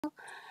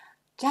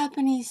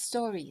Japanese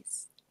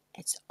stories,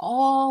 it's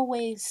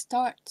always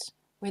starts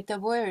with the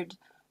word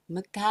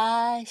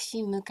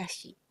mukashi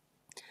mukashi.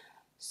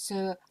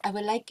 So I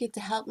would like you to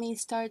help me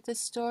start the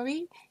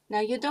story. Now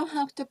you don't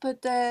have to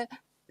put the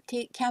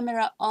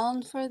camera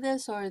on for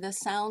this or the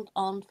sound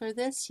on for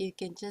this. You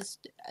can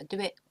just do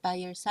it by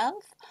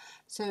yourself.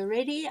 So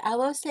ready? I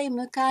will say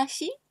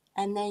mukashi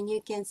and then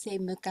you can say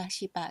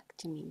mukashi back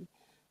to me.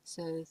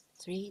 So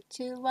 3,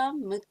 2,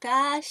 1.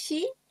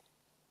 Mukashi.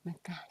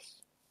 Mukashi.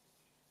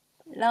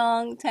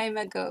 Long time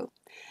ago,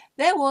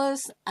 there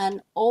was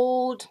an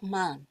old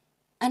man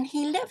and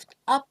he lived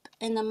up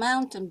in a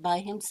mountain by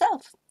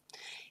himself.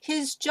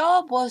 His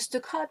job was to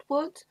cut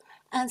wood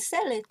and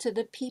sell it to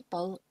the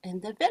people in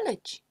the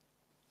village.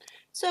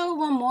 So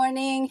one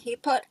morning he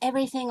put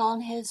everything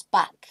on his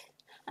back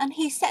and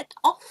he set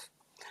off.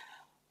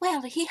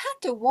 Well, he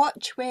had to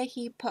watch where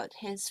he put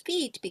his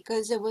feet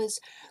because it was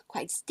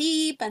quite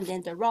steep and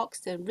then the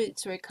rocks and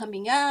roots were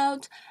coming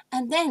out.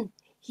 And then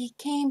he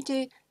came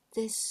to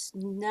this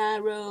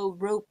narrow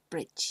rope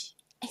bridge.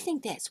 I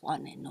think there's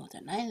one in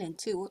Northern Ireland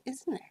too,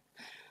 isn't there?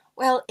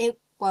 Well, it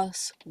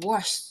was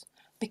worse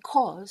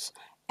because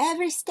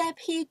every step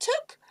he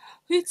took,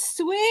 it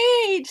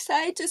swayed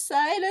side to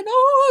side and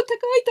oh,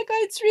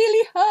 takai, it's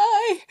really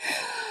high.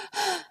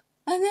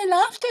 And then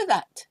after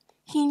that,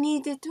 he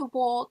needed to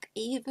walk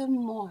even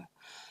more.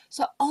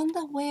 So on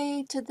the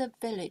way to the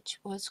village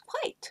was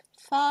quite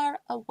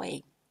far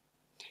away.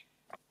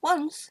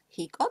 Once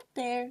he got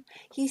there,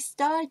 he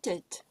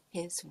started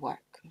his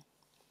work.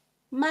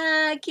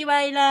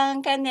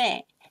 Makiwailan ka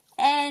ne?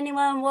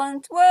 Anyone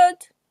want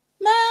wood?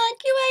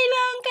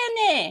 Makiwailan ka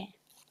ne?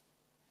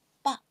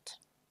 But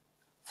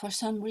for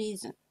some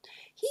reason,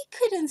 he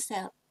couldn't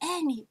sell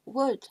any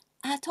wood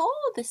at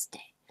all this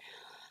day.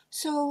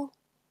 So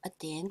at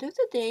the end of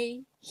the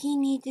day, he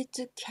needed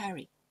to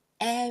carry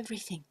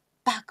everything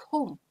back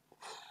home.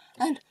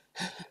 And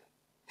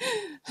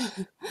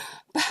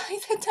by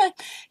the time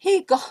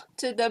he got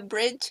to the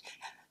bridge,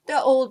 the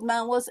old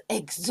man was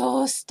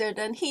exhausted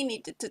and he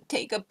needed to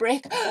take a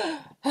break.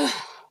 And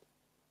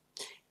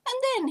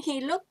then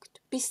he looked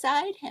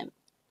beside him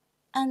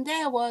and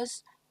there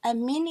was a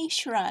mini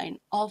shrine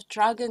of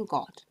dragon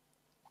god.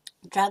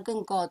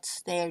 Dragon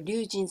gods there,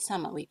 Ryujin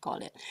Sama we call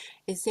it,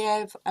 is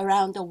there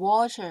around the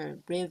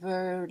water,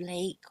 river,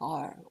 lake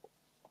or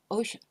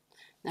ocean.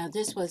 Now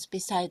this was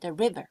beside a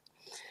river.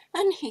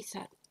 And he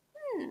said,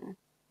 maybe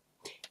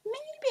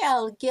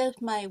I'll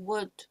give my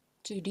wood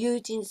to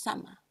Ryujin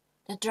Sama,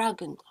 the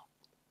dragon god.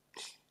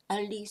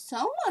 At least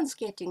someone's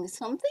getting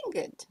something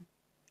good.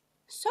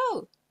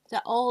 So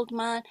the old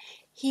man,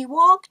 he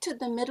walked to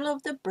the middle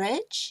of the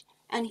bridge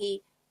and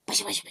he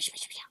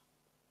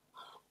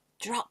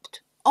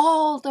dropped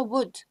all the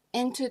wood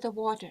into the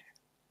water.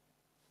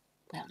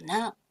 Well,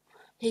 now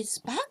his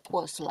back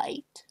was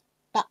light,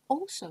 but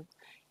also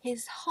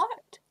his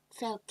heart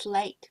felt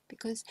light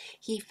because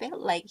he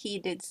felt like he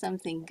did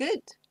something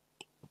good.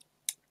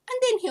 And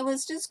then he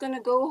was just going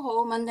to go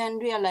home and then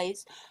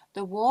realize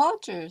the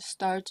water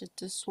started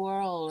to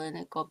swirl and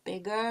it got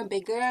bigger and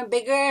bigger and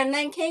bigger and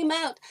then came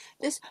out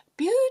this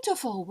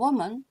beautiful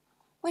woman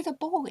with a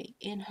boy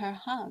in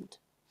her hand.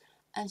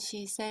 And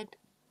she said,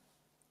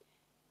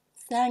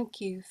 "Thank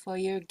you for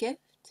your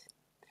gift.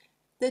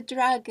 The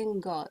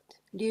dragon god,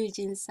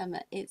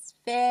 Ryujin-sama, is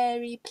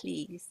very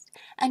pleased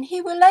and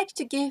he would like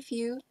to give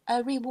you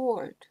a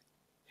reward.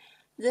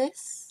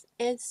 This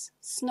is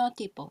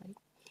Snotty Boy.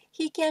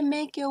 He can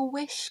make your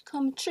wish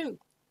come true.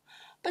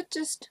 But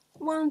just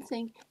one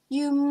thing,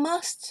 you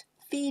must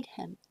feed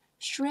him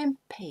shrimp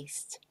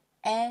paste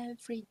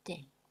every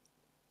day."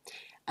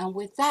 And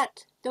with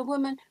that, the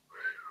woman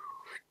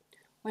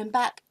went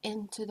back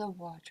into the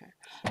water,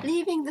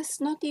 leaving the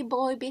snotty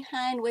boy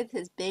behind with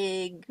his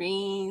big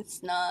green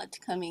snot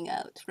coming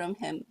out from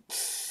him.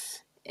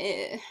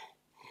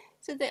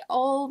 So the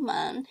old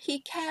man, he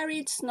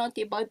carried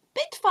Snotty Boy a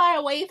bit far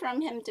away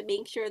from him to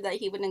make sure that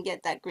he wouldn't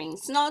get that green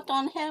snot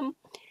on him,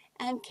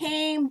 and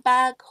came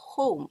back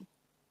home,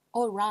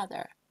 or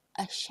rather,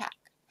 a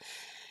shack.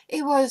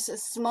 It was a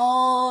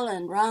small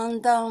and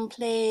run-down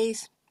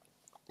place.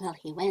 Well,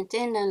 he went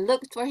in and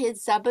looked for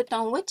his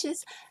zabuton, which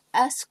is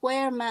a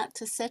square mat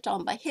to sit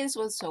on, but his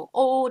was so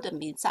old and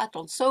been sat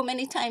on so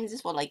many times,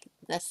 it was like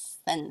this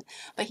thin.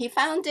 But he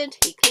found it,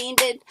 he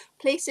cleaned it,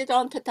 placed it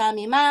on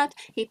tatami mat,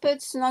 he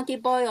put Snotty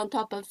Boy on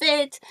top of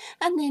it,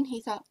 and then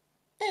he thought,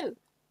 oh,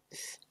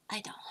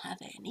 I don't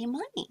have any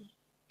money.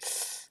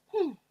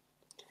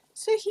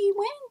 So he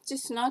went to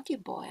Snotty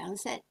Boy and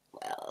said,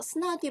 well,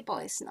 Snotty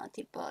Boy,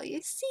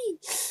 you see,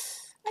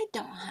 I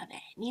don't have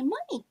any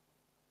money.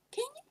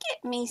 Can you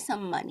get me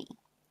some money?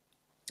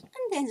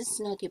 And then the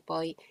Snotty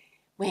Boy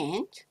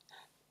went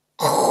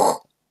 3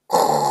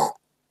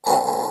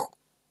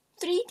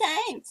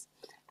 times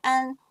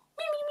and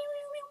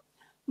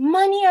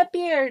money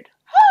appeared.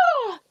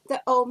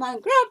 The old man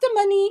grabbed the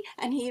money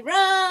and he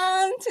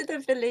ran to the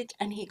village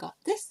and he got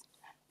this,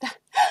 that,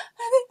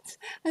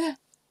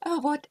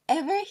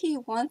 whatever he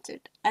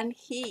wanted, and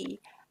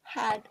he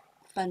had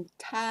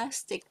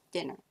fantastic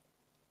dinner.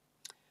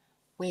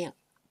 Well,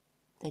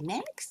 The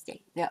next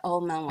day, the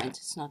old man went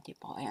to Snotty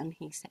Boy and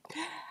he said,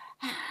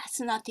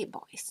 Snotty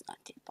Boy,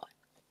 Snotty Boy,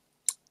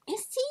 you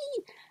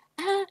see,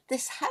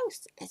 this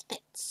house is a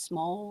bit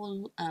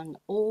small and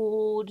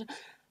old.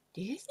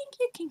 Do you think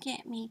you can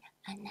get me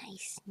a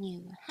nice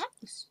new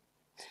house?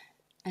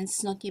 And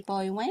Snotty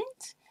Boy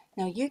went.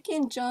 Now you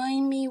can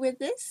join me with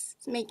this,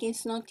 making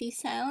snotty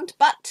sound,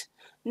 but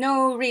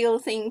no real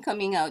thing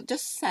coming out,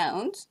 just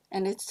sound.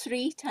 And it's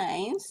 3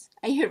 times.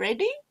 Are you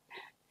ready?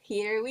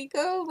 Here we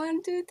go.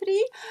 1, 2,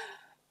 3.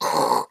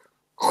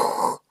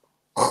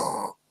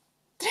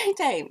 3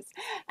 times.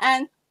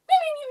 And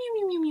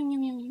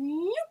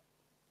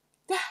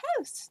the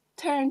house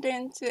turned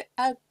into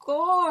a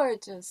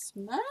gorgeous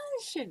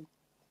mansion.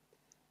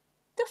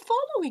 The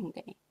following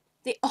day,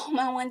 the old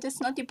man went to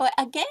Snotty Boy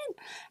again,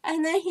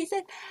 and then he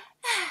said,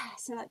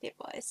 Snotty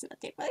Boy, you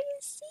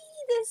see,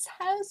 this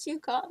house you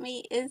got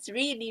me is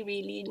really,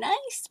 really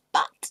nice,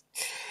 but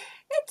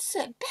it's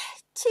a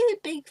bit too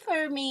big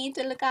for me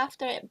to look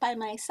after it by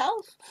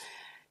myself.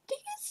 Do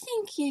you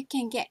think you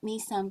can get me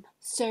some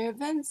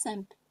servants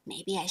and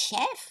maybe a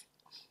chef?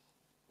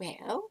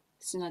 Well,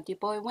 Snotty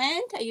Boy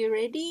went. Are you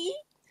ready?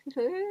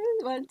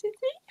 1, 2,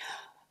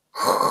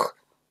 3.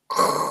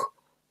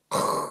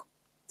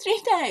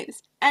 3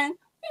 times, and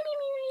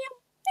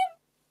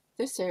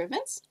the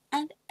servants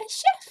and a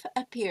chef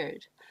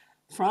appeared.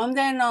 From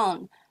then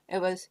on, it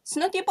was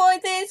Snotty Boy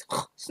this,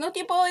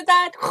 Snotty Boy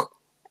that,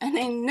 and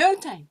in no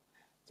time,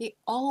 the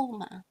old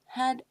man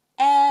had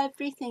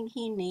everything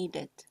he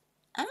needed.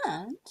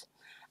 And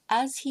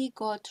as he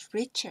got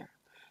richer,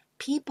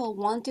 people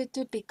wanted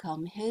to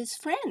become his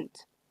friend.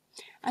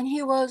 And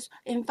he was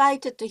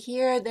invited to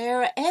here,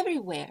 there,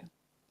 everywhere.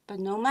 But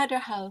no matter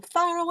how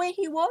far away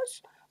he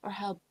was or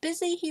how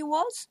busy he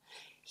was,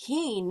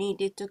 he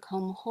needed to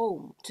come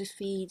home to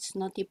feed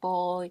Snotty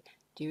Boy.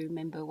 Do you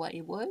remember what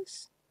it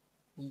was?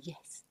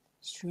 Yes,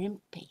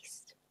 shrimp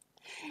paste.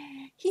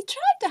 He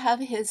tried to have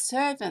his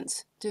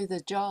servants do the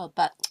job,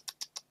 but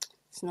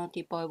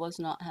Snotty Boy was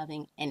not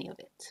having any of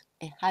it.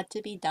 It had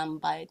to be done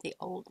by the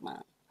old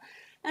man.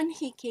 And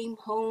he came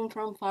home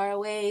from far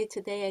away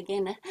today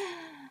again.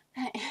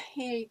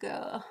 Here you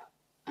go.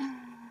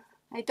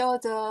 I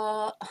thought,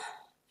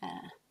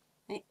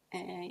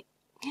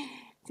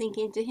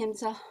 thinking to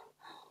himself,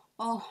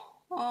 oh,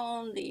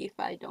 only if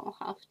I don't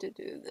have to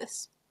do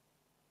this.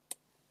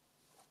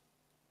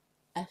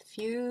 A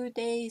few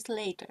days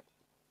later,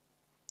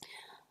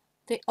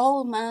 the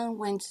old man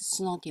went to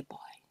Snotty Boy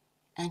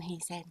and he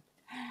said,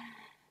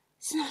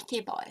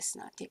 Snotty Boy,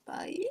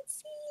 you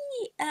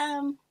see,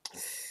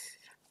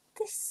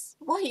 this,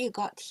 what you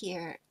got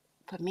here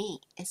for me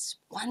is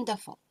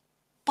wonderful,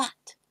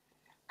 but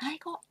I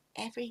got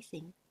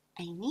everything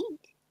I need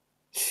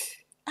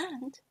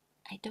and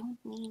I don't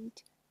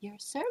need your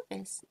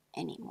service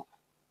anymore.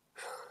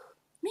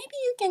 Maybe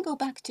you can go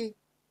back to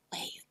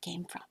where you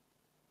came from.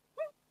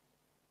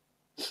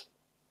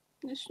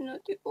 The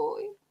Snotty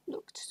Boy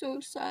looked so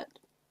sad,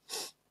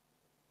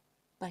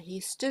 but he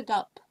stood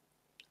up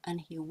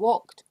and he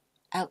walked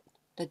out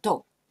the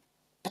door.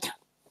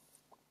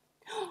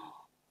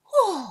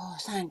 Oh,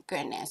 thank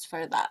goodness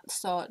for that,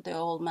 thought the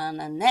old man.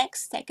 And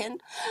next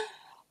second,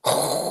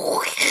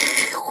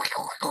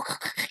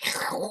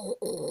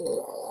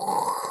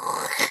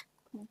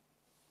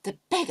 the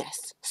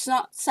biggest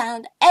snot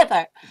sound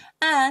ever,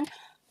 and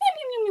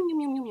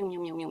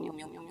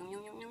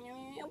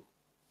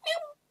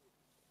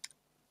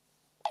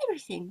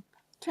everything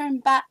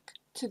turned back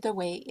to the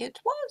way it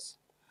was.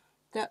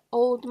 The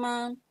old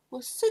man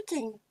was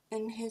sitting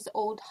in his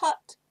old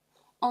hut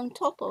on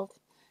top of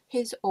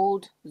his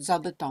old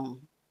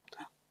zabuton.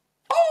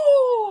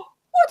 Oh,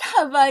 what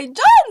have I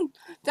done?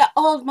 The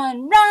old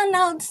man ran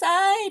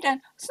outside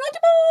and Snotty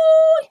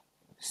Boy!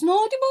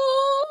 Snotty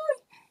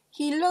Boy!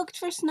 He looked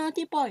for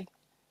Snotty Boy,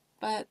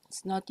 but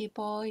Snotty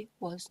Boy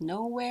was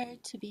nowhere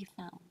to be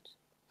found.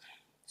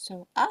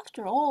 So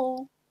after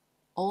all,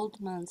 old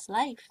man's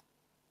life,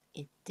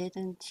 it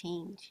didn't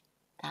change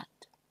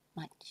that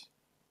much.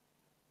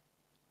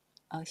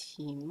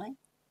 Oshimai.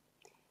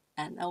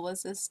 And that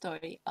was the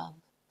story of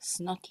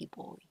Snotty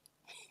Boy.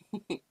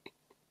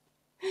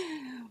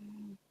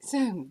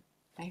 So,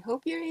 I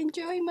hope you're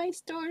enjoying my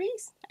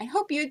stories. I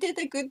hope you did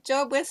a good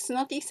job with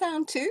snotty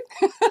sound too.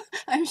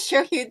 I'm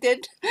sure you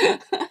did.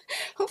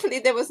 Hopefully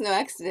there was no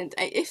accident.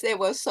 If there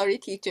was, sorry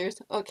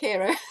teachers or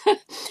carer.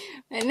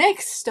 The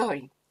next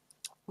story.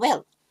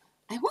 Well,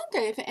 I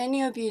wonder if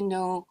any of you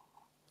know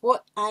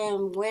what I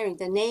am wearing,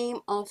 the name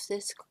of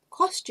this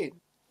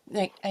costume.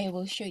 Like, I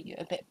will show you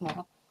a bit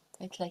more.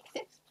 It's like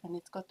this, and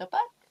it's got the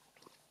back.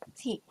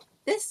 See,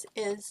 this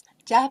is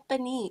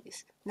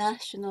Japanese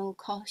national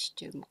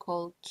costume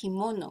called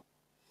kimono.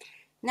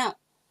 Now,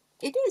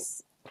 it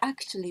is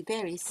actually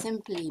very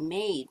simply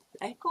made.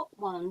 I got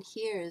one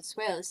here as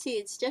well. See,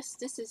 it's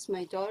just, this is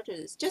my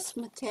daughter's, just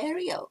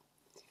material.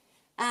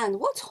 And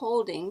what's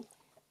holding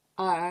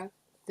are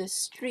the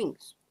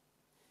strings.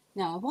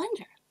 Now, I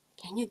wonder,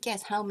 can you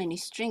guess how many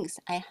strings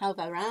I have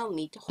around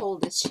me to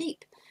hold this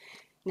shape?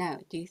 Now,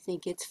 do you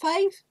think it's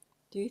 5?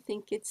 Do you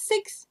think it's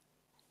 6?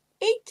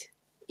 8,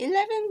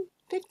 11,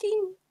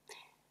 15?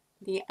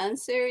 The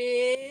answer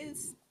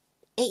is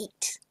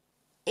 8.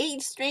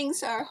 8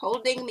 strings are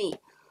holding me.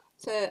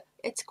 So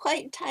it's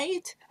quite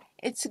tight.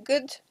 It's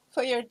good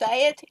for your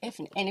diet. If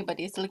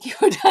anybody's looking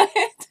for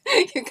diet,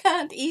 you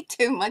can't eat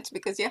too much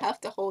because you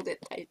have to hold it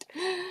tight.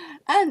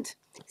 And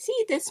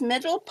see this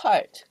middle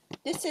part.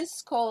 This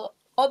is called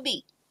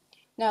obi.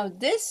 Now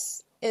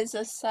this is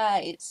a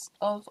size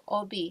of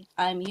obi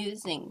I'm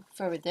using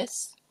for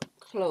this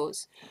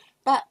clothes.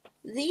 But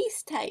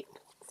these type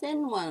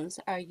thin ones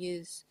are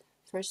used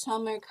for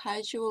summer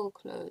casual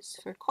clothes,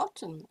 for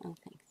cotton and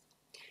things.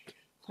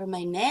 For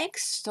my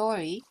next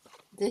story,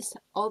 this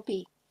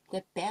obi,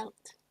 the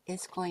belt,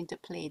 is going to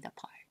play the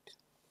part.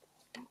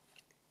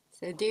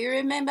 So do you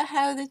remember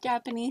how the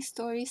Japanese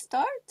story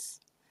starts?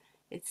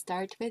 It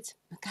starts with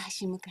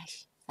mukashi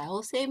mukashi. I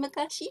will say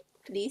mukashi.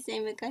 Please say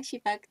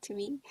mukashi back to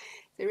me.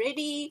 So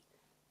ready?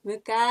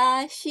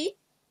 Mukashi,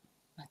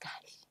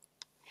 mukashi.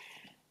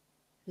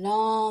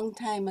 Long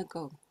time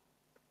ago.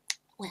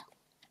 Well,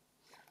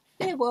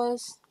 there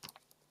was,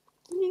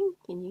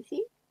 can you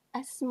see?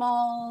 A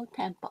small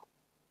temple.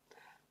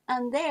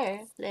 And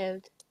there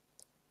lived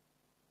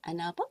an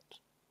abbot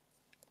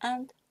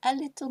and a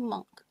little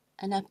monk,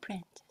 an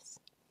apprentice,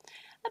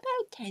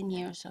 about 10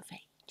 years of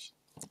age,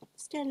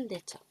 still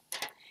little.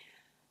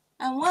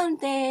 And one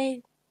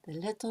day, the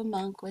little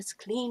monk was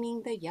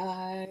cleaning the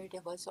yard.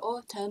 It was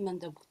autumn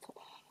and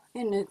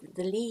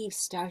the leaves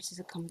started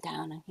to come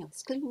down, and he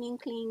was cleaning,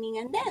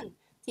 and then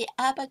the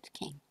abbot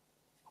came.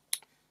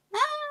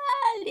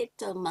 Ah,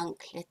 little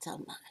monk, you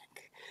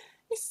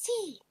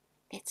see,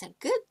 it's a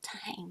good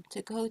time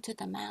to go to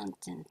the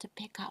mountain to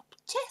pick up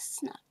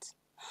chestnuts.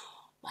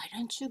 Why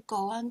don't you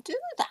go and do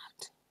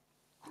that?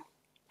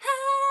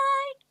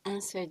 Hi,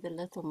 answered the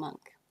little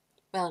monk.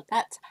 Well,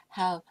 that's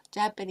how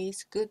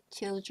Japanese good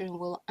children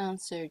will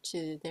answer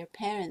to their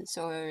parents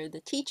or the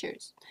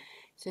teachers.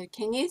 So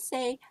can you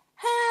say,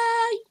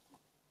 hi?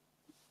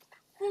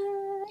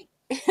 Hi.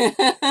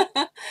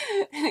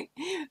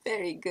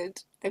 Very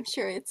good. I'm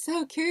sure it's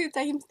so cute.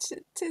 I'm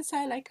too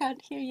silent, I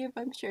can't hear you,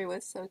 but I'm sure it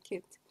was so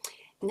cute.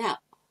 Now,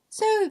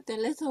 so the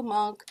little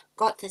monk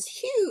got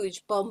this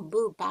huge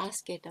bamboo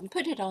basket and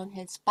put it on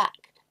his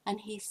back,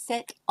 and he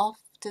set off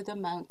to the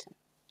mountain.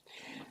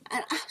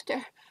 And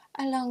after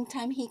a long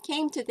time, he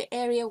came to the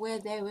area where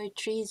there were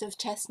trees of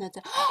chestnuts.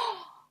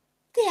 Oh,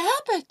 the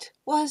abbot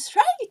was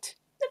right.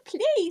 The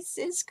place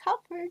is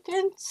covered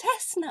in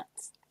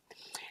chestnuts.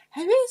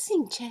 Have you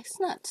seen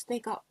chestnuts? They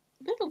got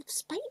little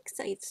spikes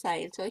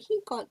outside. So he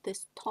got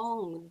this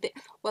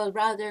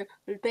rather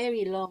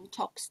very long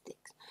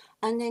chopsticks.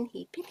 And then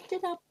he picked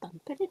it up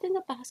and put it in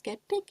the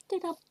basket, picked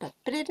it up and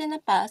put it in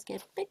the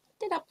basket,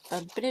 picked it up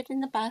and put it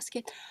in the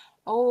basket.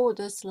 Oh,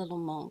 this little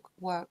monk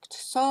worked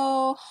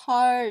so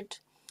hard.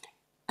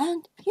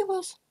 And he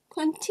was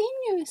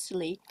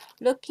continuously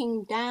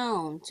looking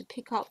down to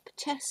pick up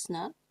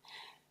chestnut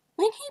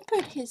when he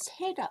put his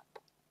head up.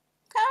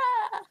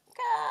 Caw,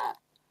 caw.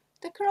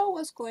 The crow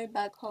was going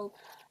back home.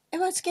 It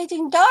was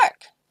getting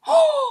dark.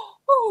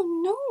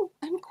 Oh no,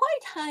 I'm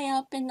quite high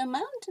up in the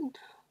mountain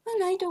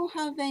and I don't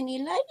have any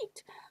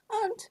light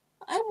and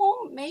I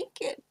won't make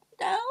it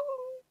down.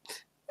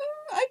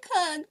 I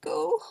can't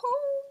go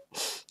home.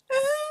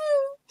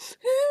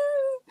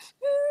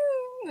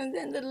 And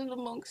then the little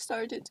monk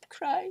started to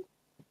cry.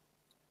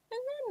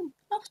 And then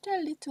after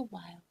a little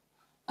while,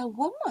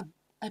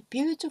 a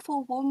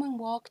beautiful woman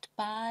walked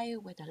by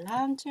with a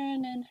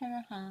lantern in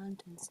her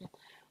hand and said,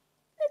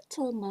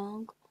 "Little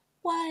monk,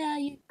 why are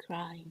you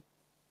crying?"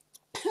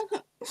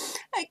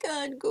 "I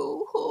can't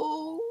go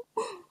home."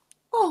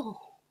 "Oh,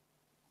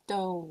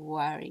 don't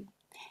worry.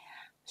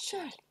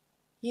 Surely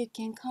you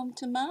can come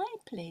to my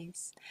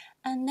place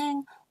and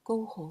then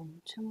go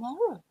home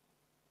tomorrow."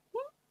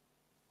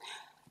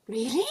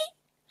 "Really?"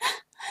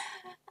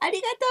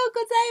 "Arigatou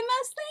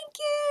gozaimasu. Thank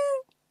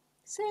you."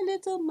 So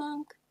little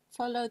monk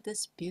followed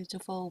this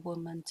beautiful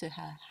woman to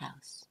her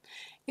house.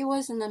 It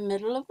was in the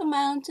middle of the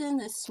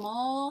mountain, a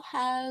small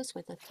house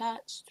with a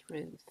thatched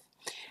roof.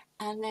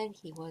 And then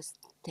he was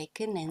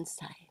taken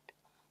inside.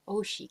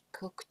 Oh, she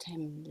cooked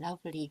him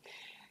lovely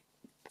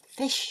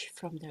fish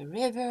from the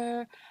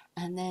river,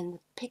 and then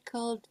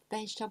pickled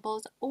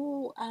vegetables.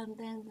 Oh, and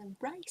then the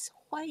rice,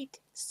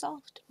 white,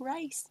 soft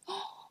rice.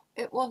 Oh,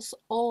 it was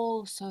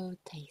all so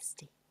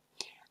tasty.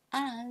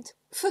 And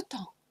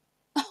futon,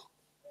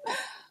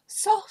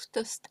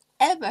 softest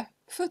ever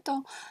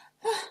futon.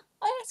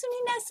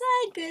 Oyasumi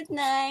nasai, good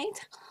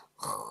night.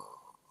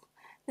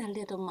 The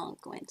little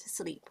monk went to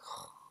sleep.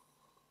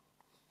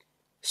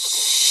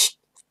 Shh,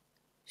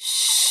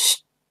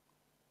 shh.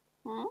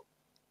 Hmm?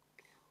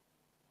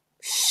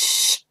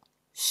 Shh,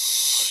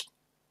 shh.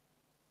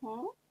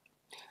 Hmm?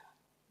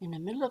 In the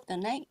middle of the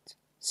night,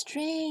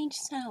 strange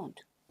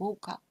sound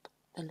woke up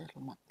the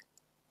little monk.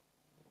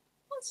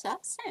 What's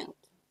that sound?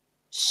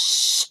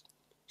 Shh,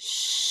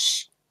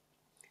 shh.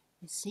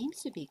 It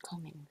seems to be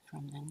coming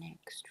from the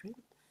next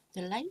room.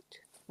 The light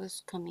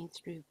was coming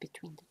through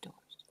between the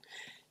doors.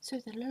 So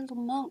the little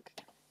monk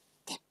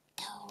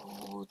tiptoed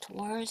go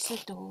towards the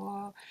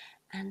door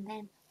and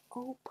then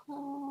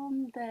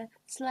open the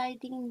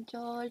sliding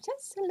door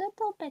just a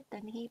little bit,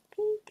 and he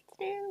peeked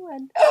through,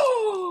 and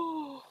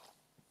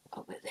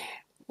over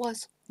there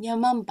was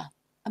Yamamba,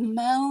 a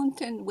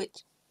mountain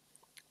witch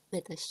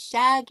with a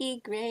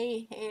shaggy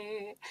gray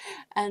hair,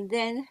 and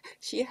then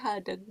she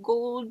had a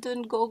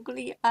golden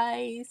goggly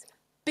eyes,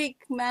 big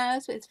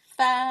mouth with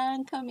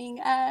fan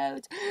coming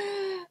out,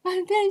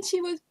 and then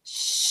she was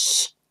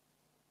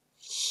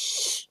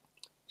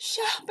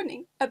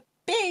sharpening a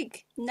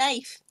big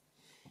knife.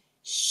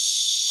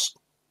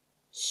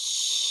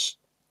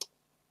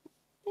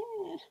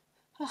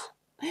 Oh,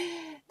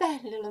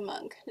 that little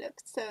monk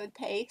looked so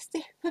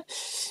tasty.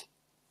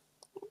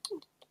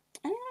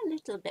 A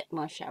little bit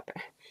more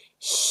sharper.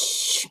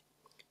 Shh,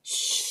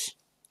 shh.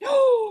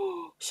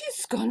 Oh,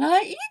 she's gonna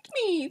eat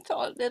me,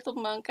 thought little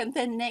monk, and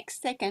then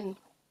next second,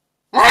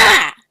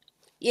 ah!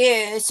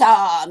 You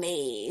saw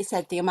me,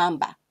 said the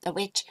Amamba, the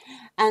witch,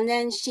 and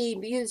then she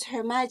used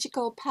her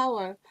magical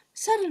power.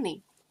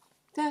 Suddenly,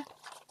 the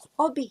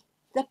obi,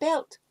 the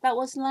belt that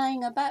was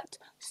lying about,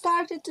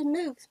 started to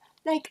move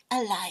like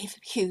a live,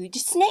 huge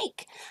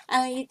snake.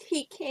 And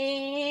he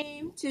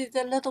came to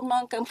the little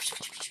monk and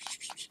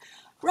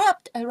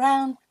wrapped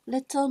around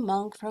little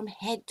monk from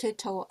head to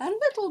toe, and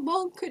little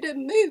monk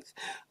couldn't move.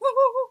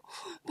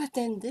 But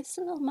then this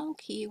little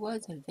monk, he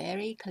was a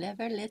very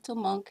clever little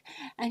monk,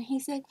 and he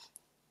said,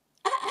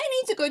 I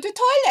need to go to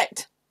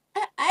toilet.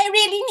 I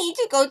really need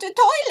to go to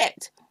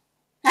toilet.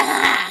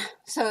 Ah!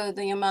 So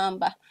the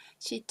Yamamba,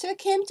 she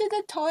took him to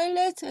the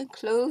toilet and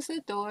closed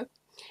the door.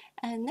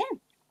 And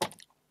then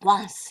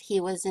once he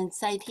was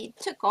inside, he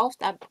took off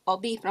that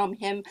bobby from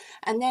him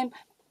and then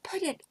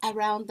put it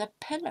around the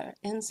pillar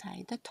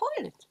inside the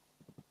toilet.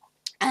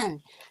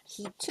 And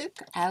he took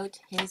out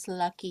his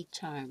lucky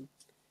charm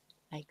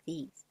like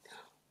these.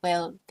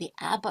 Well, the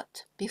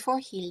abbot, before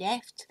he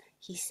left,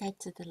 he said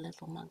to the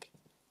little monk,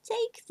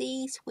 take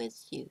these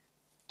with you,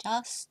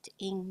 just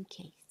in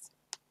case.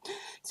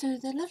 So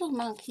the little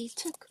monk, he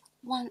took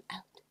one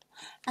out,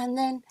 and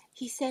then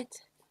he said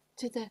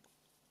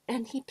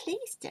and he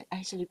placed it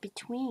actually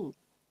between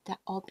the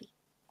obi.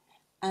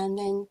 And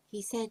then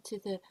he said to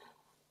the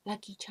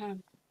lucky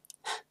charm,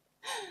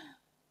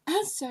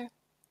 answer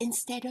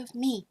instead of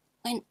me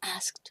when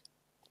asked.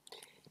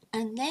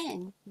 And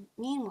then,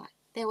 meanwhile,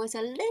 there was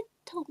a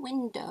little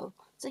window,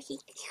 so he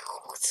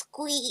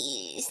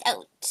squeezed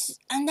out,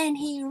 and then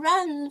he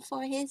ran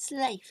for his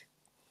life.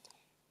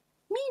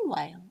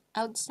 Meanwhile,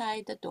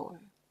 outside the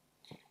door,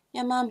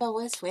 Yamamba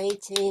was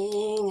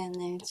waiting, and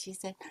then she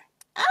said,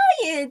 are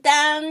you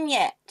done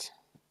yet?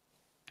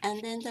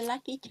 And then the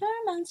lucky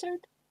charm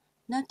answered,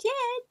 not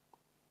yet.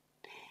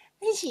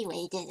 And she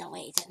waited and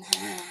waited.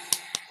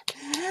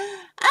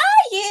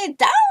 Are you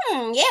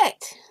done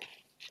yet?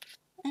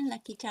 And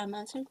lucky charm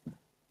answered,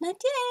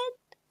 not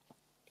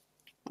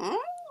yet.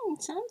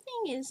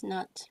 Something is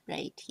not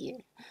right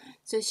here.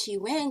 So she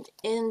went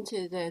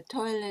into the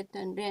toilet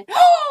and ran.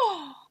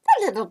 Oh,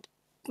 the little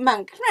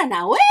monk ran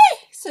away.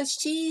 So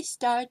she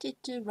started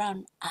to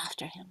run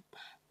after him.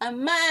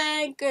 And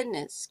my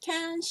goodness,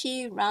 can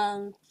she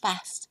run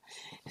fast?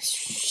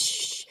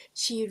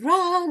 She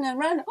ran and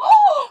ran.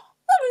 Oh,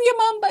 little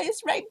Yamamba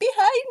is right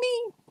behind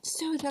me.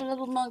 So the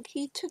little monk,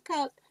 he took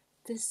out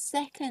the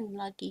second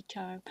lucky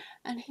charm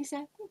and he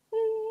said,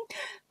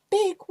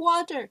 big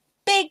water,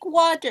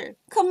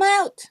 come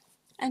out.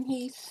 And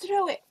he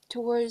threw it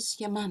towards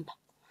Yamamba.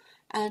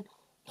 And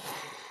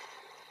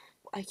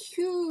a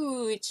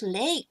huge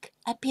lake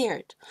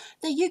appeared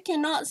that you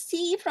cannot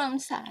see from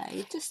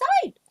side to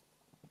side.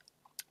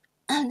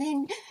 And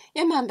then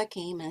Yamamba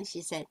came and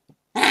she said,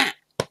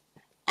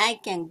 I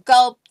can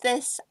gulp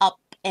this up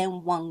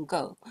in one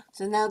go.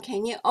 So now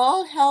can you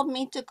all help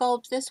me to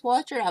gulp this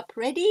water up?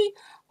 Ready?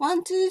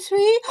 1, 2,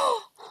 3.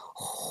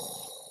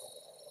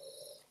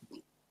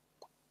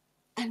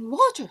 And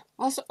water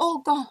was all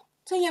gone.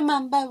 So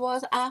Yamamba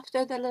was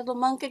after the little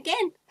monk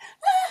again.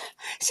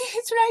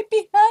 She's right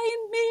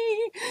behind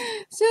me.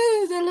 So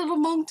the little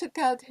monk took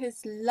out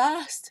his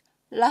last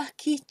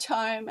lucky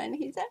charm and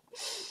he said,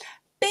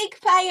 big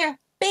fire,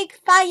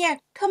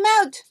 come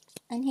out.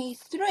 And he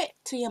threw it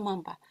to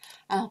Yamamba.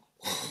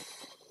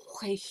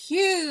 A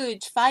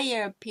huge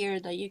fire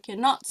appeared that you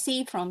cannot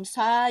see from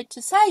side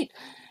to side.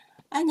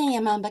 And then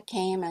Yamamba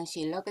came and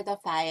she looked at the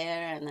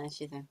fire and then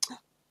she said,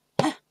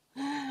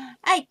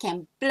 I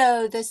can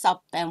blow this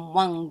up in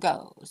one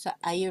go. So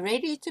are you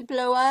ready to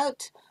blow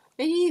out?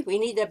 Ready? We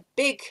need a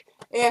big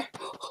air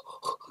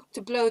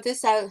to blow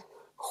this out.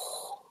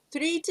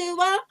 3, 2,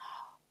 1.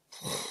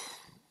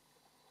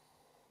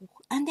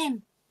 And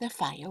then the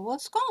fire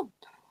was gone.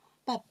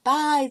 But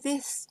by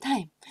this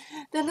time,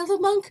 the little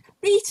monk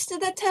reached to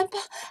the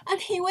temple and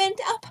he went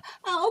up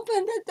and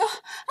opened the door.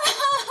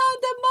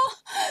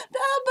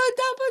 The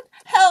abbot,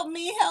 help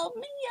me,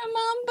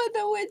 Yamamba,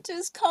 the witch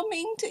is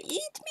coming to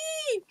eat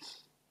me.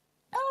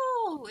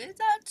 Oh, is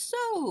that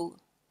so?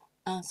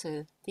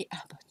 Answered the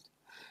abbot.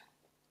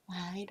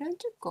 Why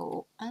don't you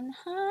go and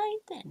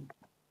hide then?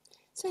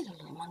 So the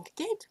little monk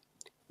did.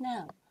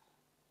 Now,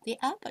 the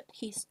abbot,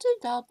 he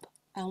stood up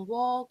and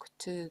walked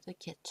to the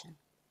kitchen.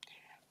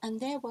 And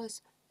there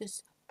was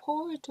this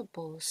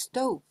portable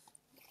stove,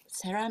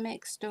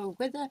 ceramic stove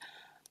with a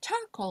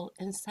charcoal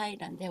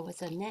inside, and there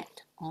was a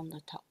net on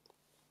the top.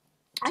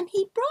 And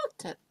he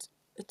brought it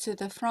to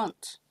the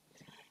front,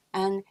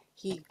 and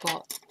he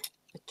got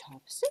a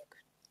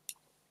chopstick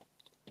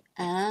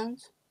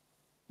and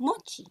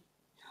mochi.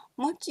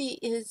 Mochi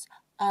is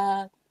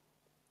a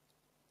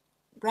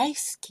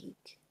rice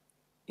cake.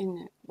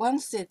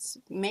 Once it's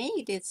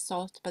made, it's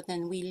soft, but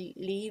then we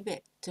leave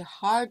it to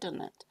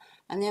harden it.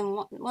 And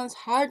then once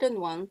hardened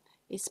one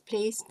is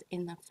placed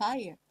in the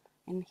fire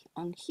and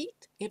on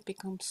heat, it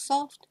becomes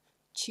soft,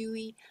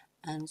 chewy,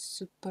 and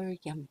super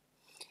yummy.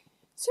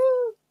 So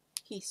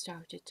he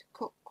started to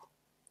cook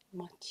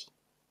mochi.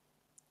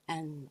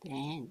 And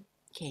then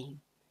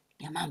came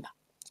Yamamba.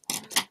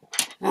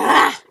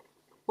 Ah!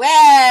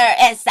 Where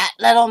is that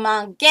little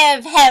monk?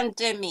 Give him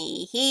to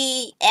me.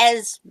 He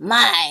is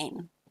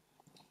mine.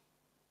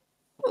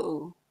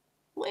 Oh,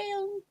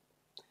 well,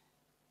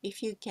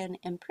 if you can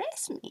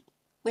impress me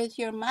with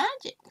your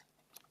magic,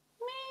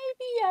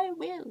 maybe I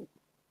will.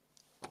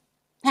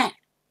 Huh,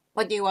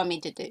 what do you want me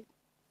to do?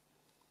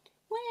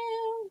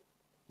 Well,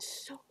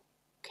 so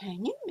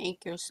can you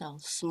make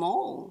yourself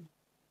small?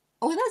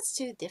 Oh, that's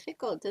too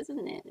difficult,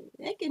 isn't it?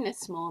 Making it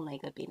small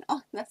like a bean.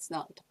 Oh, that's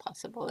not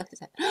possible, is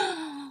it?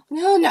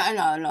 No, no,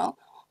 no, no.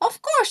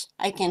 Of course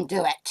I can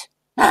do it.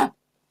 Huh.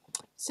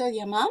 So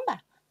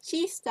Yamamba,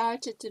 she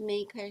started to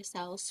make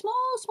herself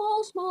small,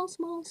 small, small,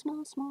 small,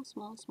 small, small,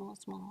 small, small,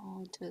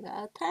 small, to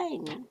a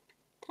tiny,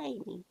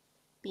 tiny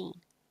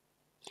bean.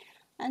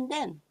 And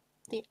then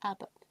the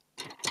abbot,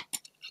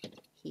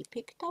 he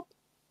picked up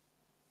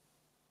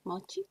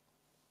mochi,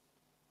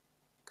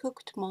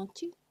 cooked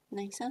mochi,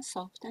 nice and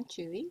soft and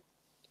chewy.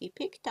 He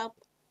picked up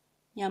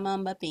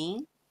Yamamba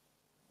bean,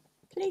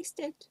 placed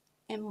it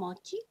in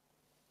mochi.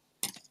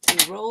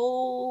 He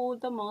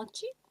rolled the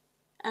mochi,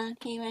 and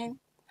he went,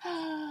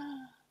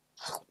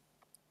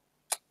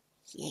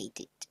 he ate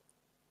it.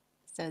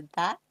 So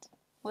that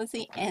was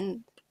the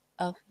end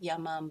of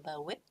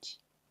Yamamba Witch.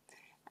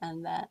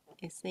 And that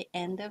is the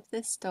end of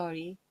the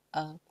story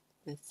of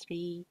the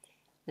 3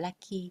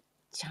 lucky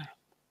charms.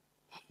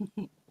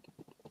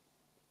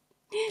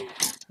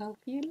 Hope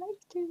you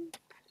liked it.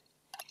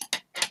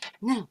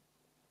 Now,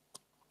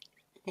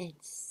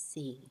 let's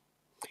see.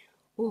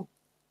 Oh,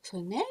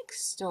 so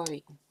next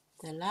story,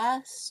 the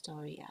last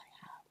story I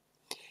have,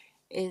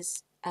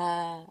 is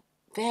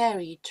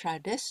very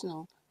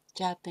traditional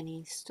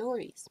Japanese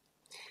stories.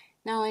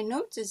 Now I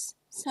noticed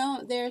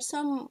there are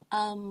some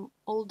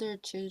older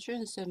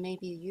children, so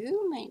maybe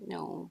you might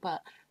know,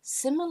 but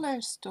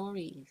similar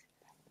stories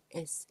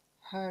is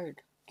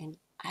heard in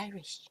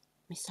Irish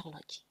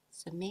mythology.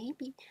 So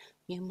maybe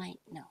you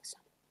might know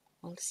some.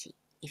 We'll see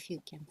if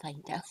you can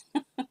find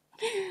out.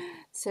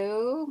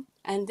 So,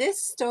 and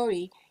this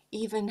story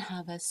even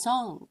have a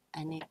song,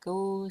 and it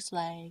goes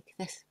like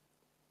this.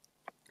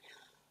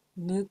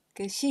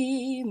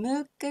 昔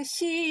々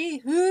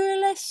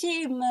浦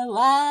島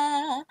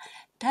は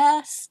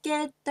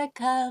助けた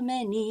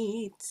亀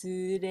に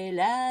連れ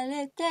ら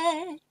れて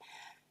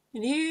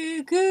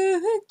竜宮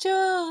城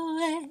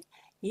へ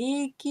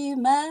行き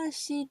ま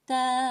した。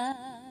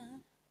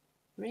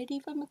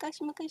Ready for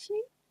昔々?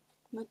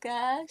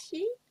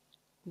 昔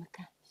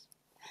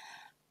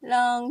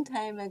Long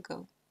time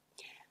ago,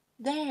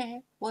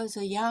 there was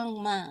a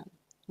young man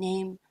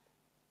named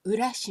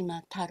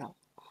Urashima Taro.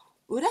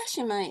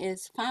 Urashima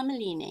is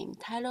family name.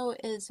 Taro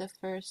is a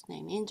first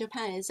name. In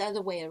Japan, it's the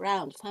other way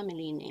around.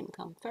 Family name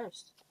come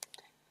first.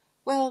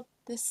 Well,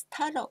 this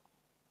Taro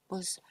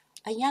was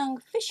a young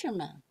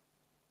fisherman.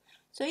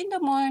 So in the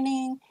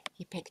morning,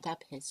 he picked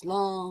up his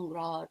long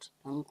rod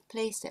and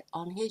placed it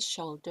on his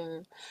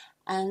shoulder.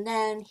 And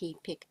then he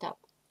picked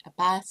up a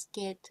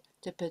basket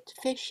to put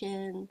fish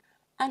in.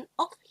 And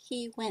off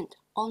he went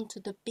onto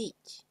the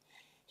beach.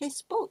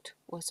 His boat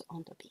was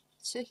on the beach.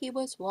 So he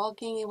was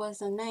walking. It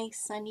was a nice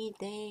sunny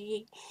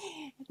day,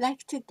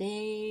 like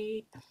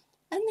today.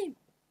 And then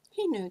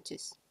he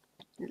noticed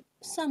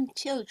some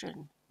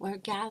children were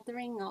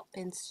gathering up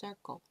in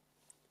circle,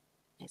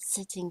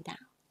 sitting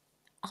down,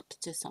 up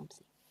to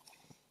something.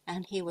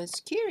 And he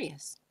was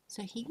curious.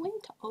 So he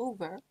went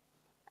over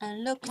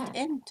and looked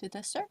into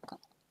the circle.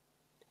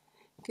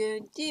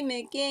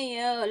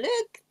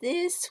 Look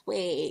this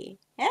way.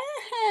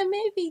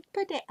 Maybe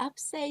put it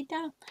upside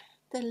down.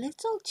 The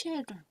little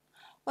children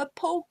were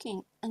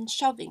poking and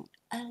shoving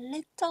a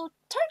little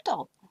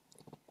turtle.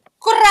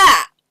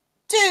 Hurrah!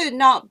 Do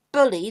not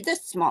bully the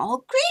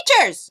small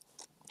creatures!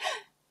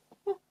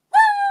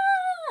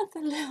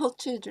 The little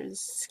children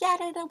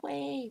scattered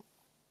away.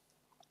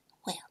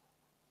 Well,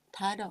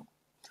 Taro,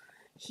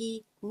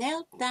 he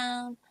knelt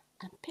down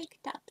and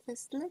picked up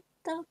this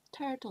little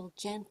turtle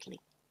gently.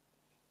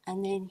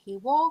 And then he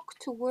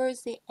walked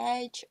towards the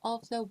edge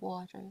of the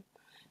water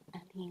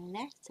and he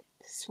let it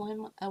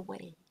swim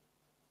away.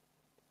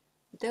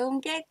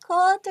 Don't get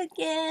caught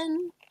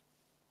again.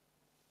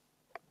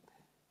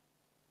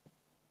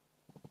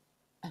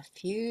 A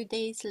few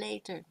days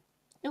later,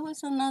 it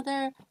was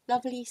another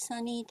lovely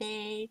sunny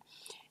day.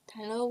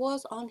 Taro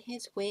was on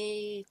his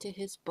way to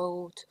his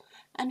boat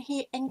and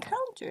he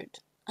encountered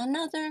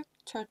another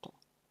turtle.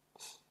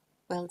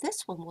 Well,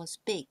 this one was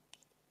big,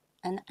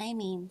 and I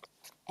mean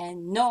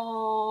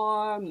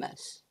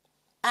enormous.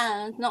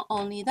 And not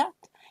only that,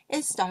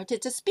 it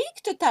started to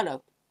speak to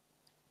Taro.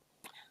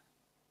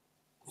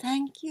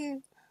 Thank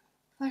you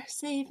for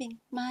saving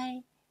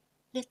my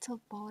little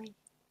boy.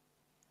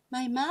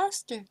 My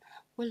master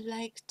would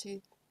like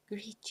to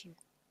greet you.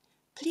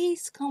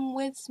 Please come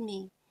with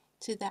me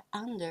to the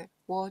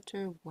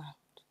underwater world.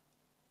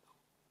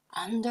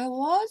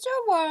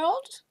 Underwater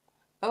world?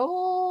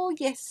 Oh,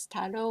 yes,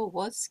 Taro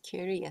was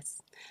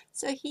curious.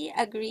 So he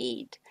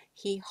agreed.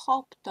 He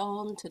hopped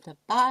on to the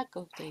back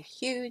of the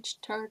huge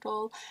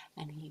turtle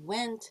and he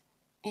went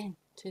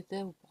into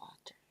the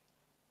water.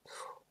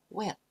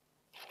 Well,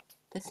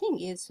 the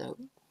thing is though,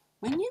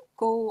 when you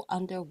go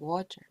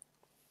underwater,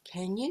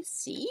 can you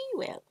see?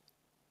 Well,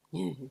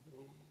 you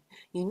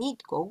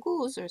need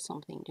goggles or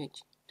something, don't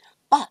you?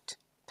 But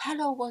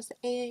Taro was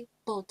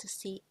able to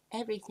see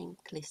everything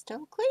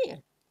crystal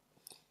clear.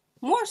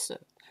 More so,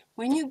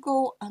 when you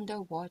go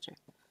underwater,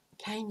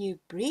 can you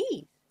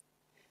breathe?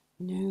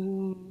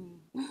 No.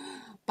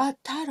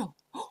 But Taro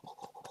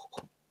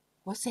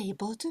was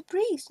able to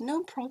breathe,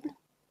 no problem.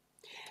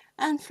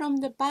 And from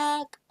the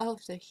back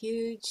of the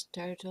huge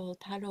turtle,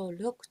 Taro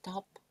looked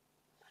up,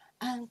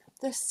 and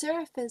the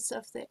surface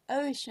of the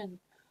ocean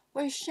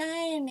was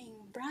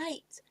shining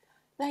bright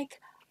like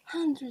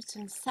hundreds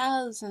and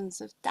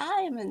thousands of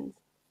diamonds.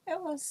 It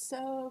was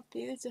so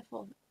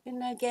beautiful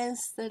and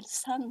against the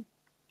sun.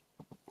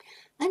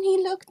 And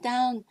he looked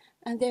down,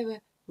 and there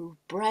were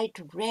bright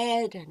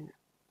red and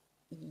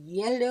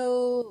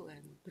yellow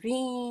and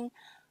green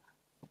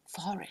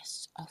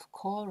forests of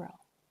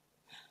coral.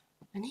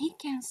 And he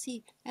can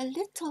see a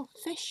little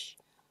fish,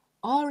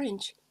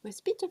 orange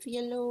with bit of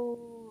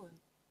yellow,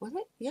 was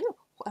it yellow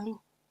and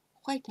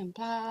white and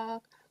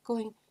black,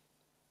 going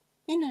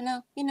in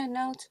and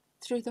out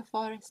through the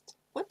forest.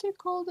 What do you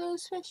call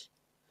those fish?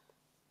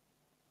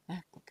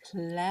 A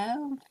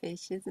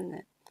clownfish, isn't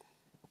it?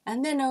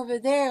 And then over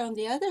there on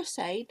the other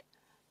side,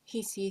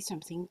 he sees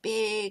something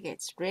big,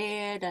 it's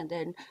red, and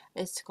then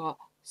it's got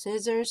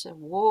scissors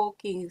and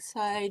walking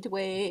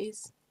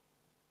sideways.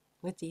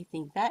 What do you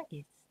think that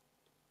is?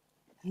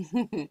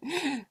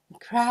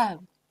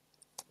 Crab.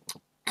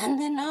 And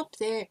then up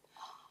there,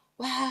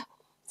 wow,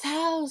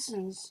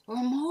 thousands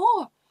or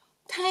more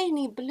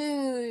tiny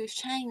blue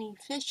shiny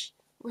fish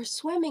were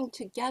swimming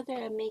together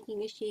and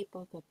making a shape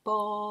of a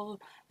ball,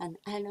 and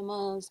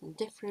animals in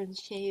different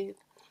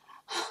shapes.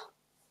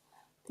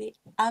 The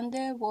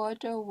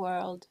underwater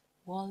world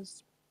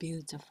was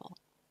beautiful.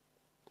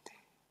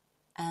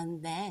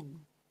 And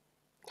then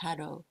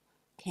Taro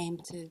came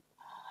to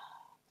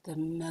the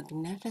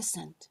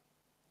magnificent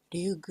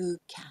Ryugu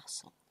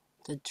Castle,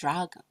 the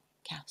Dragon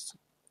Castle.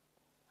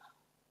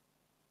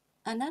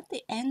 And at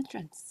the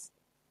entrance,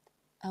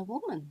 a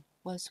woman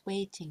was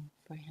waiting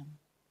for him.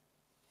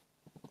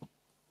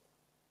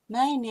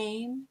 My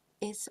name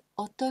is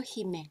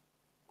Otohime,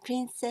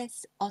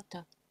 Princess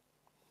Oto.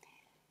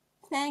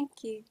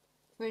 Thank you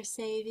for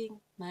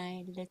saving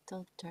my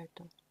little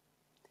turtle.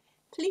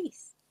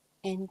 Please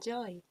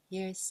enjoy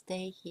your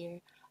stay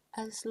here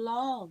as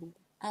long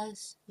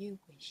as you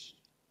wish.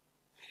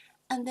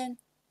 And then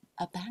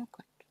a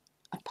banquet,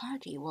 a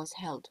party was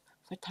held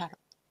for Taro.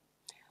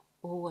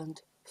 Oh, and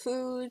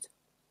food,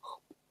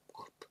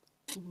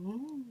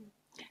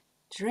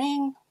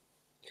 drink,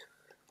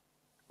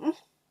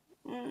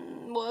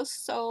 was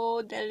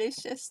so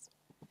delicious.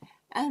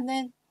 And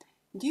then,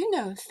 do you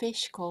know a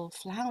fish called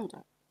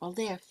flounder? Well,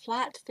 they are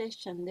flat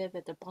fish and live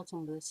at the bottom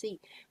of the sea.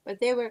 But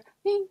they were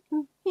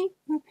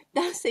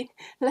dancing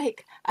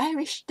like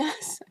Irish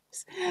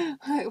dancers.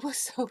 It was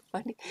so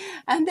funny.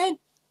 And then,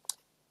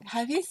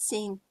 have you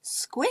seen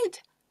squid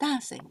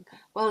dancing?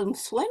 Well,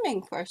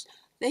 swimming first.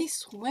 They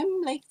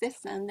swim like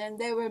this, and then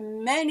there were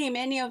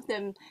many of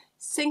them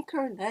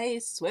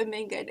synchronized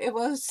swimming, and it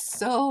was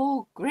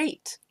so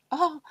great.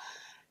 Oh,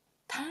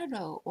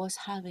 Taro was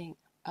having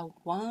a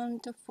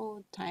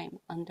wonderful time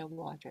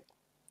underwater.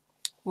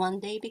 One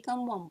day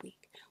became 1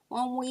 week.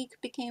 1 week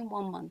became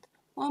 1 month.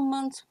 1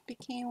 month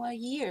became a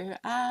year.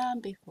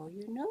 And before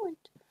you know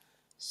it,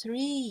 3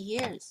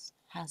 years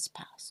has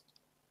passed.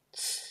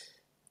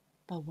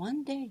 But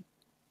one day,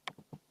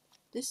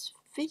 this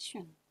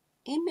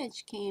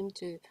image came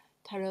to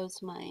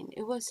Taro's mind.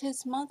 It was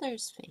his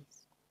mother's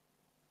face.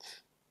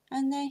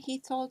 And then he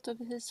thought of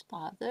his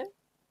father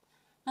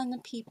and the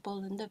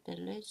people in the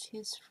village,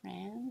 his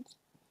friends.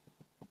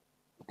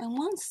 And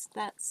once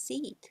that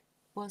seed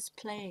was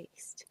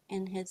placed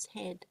in his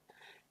head,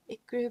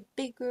 it grew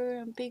bigger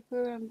and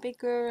bigger and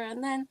bigger,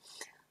 and then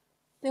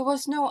there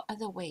was no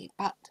other way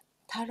but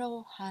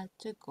Taro had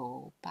to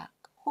go back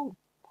home.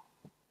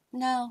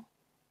 Now,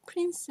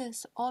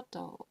 Princess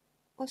Otto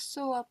was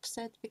so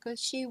upset because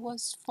she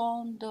was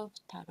fond of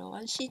Taro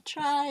and she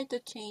tried to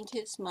change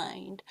his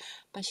mind,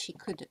 but she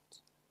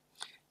couldn't.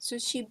 So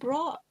she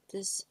brought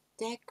this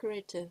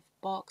decorative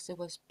box. It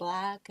was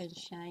black and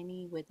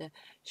shiny with the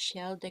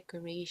shell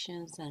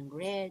decorations and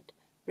red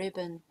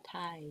ribbon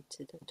tied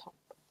to the top.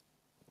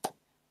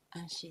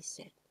 And she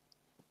said,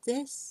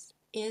 "This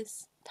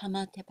is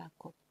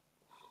tamatebako.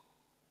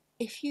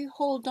 If you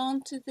hold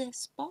on to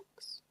this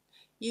box,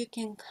 you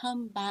can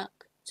come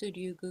back to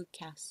Ryugu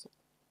Castle.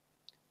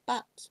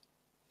 But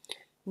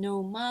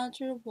no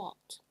matter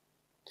what,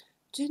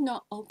 do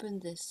not open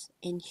this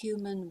in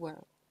human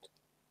world."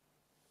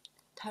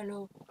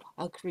 Taro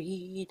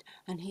agreed,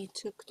 and he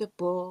took the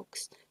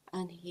books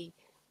and he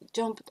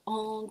jumped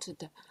onto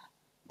the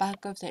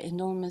back of the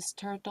enormous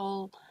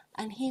turtle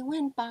and he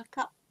went back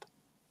up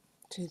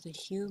to the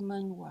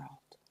human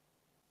world.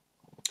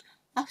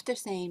 After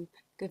saying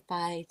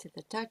goodbye to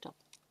the turtle,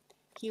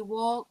 he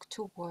walked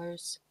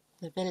towards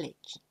the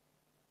village.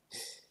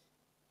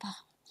 But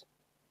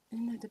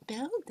the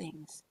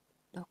buildings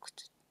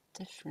looked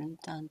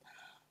different and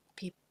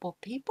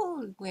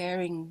people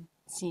wearing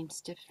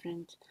seems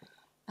different,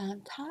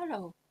 and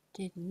Taro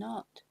did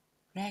not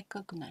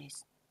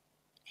recognize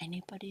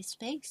anybody's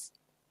face.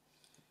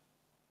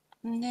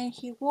 And then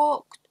he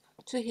walked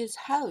to his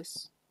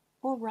house,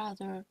 or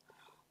rather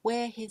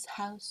where his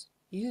house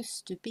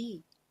used to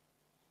be,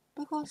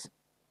 because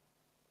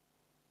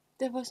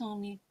there was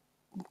only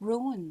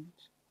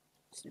ruins,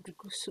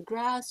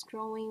 grass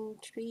growing,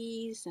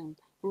 trees and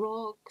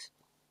rocks.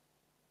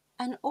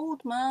 An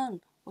old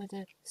man with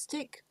a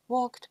stick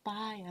walked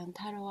by, and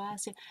Taro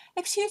asked him,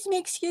 excuse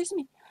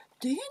me,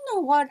 do you know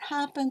what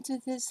happened to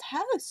this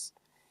house?"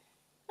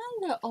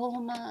 And the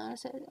old man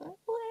said,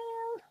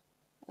 "Well,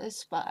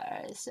 as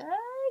far as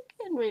I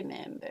can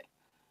remember,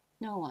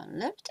 no one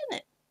lived in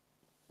it."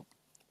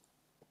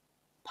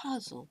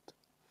 Puzzled,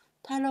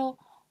 Taro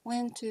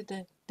went to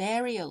the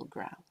burial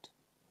ground.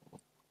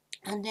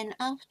 And then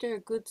after a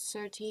good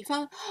search, he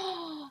found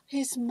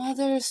his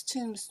mother's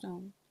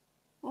tombstone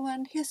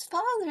and his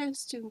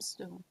father's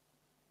tombstone.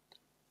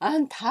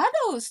 And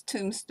Taro's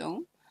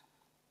tombstone,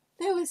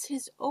 there was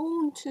his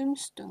own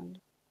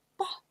tombstone.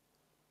 But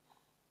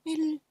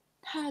it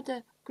had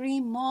a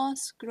green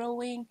moss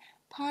growing,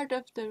 part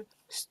of the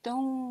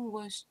stone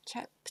was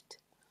chipped,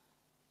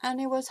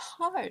 and it was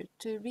hard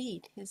to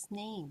read his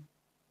name.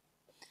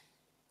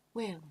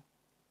 Well,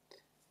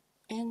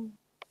 in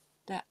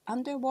the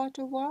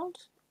underwater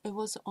world, it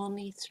was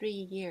only 3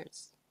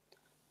 years.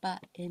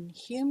 But in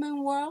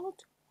human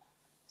world,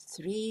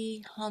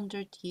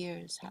 300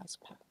 years has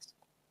passed.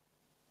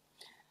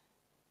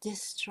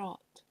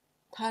 Distraught,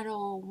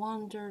 Taro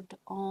wandered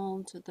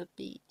on to the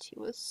beach. He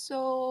was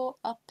so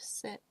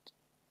upset.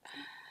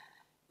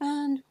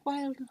 And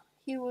while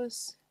he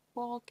was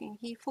walking,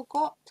 he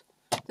forgot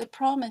the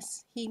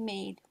promise he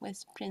made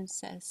with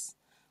Princess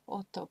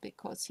Otto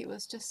because he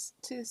was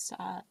just too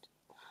sad.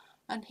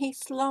 And he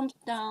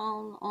slumped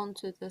down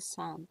onto the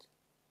sand.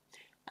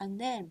 And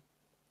then,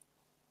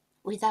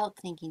 without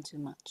thinking too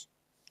much,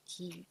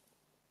 he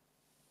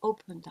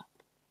opened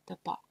up the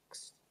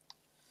box.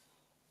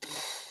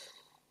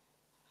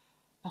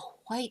 A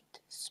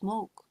white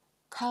smoke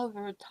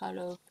covered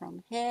Taro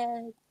from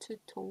head to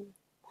toe.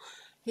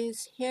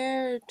 His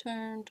hair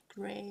turned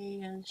gray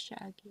and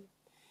shaggy,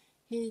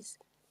 his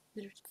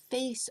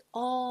face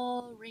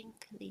all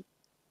wrinkly,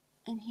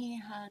 and he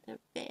had a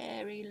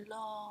very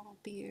long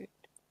beard.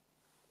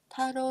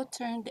 Taro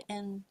turned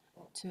into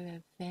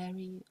a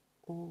very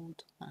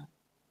old man.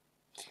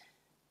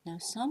 Now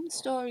some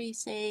stories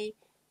say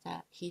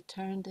that he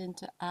turned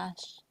into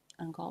ash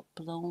and got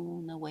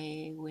blown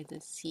away with the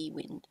sea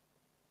wind.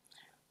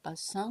 But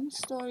some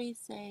stories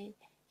say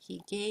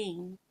he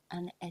gained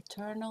an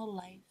eternal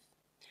life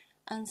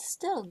and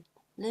still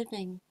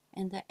living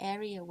in the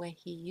area where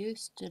he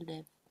used to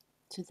live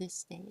to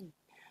this day,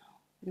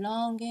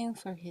 longing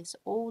for his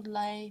old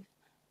life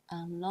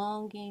and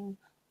longing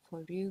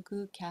for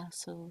Ryugu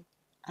Castle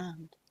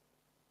and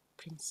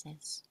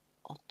Princess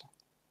Otto.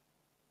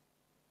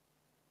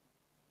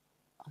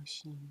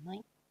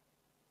 Oshimai,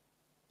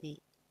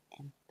 the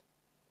end.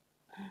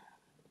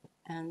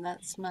 And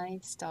that's my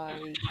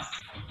story.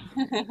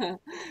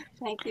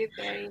 Thank you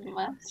very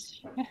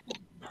much.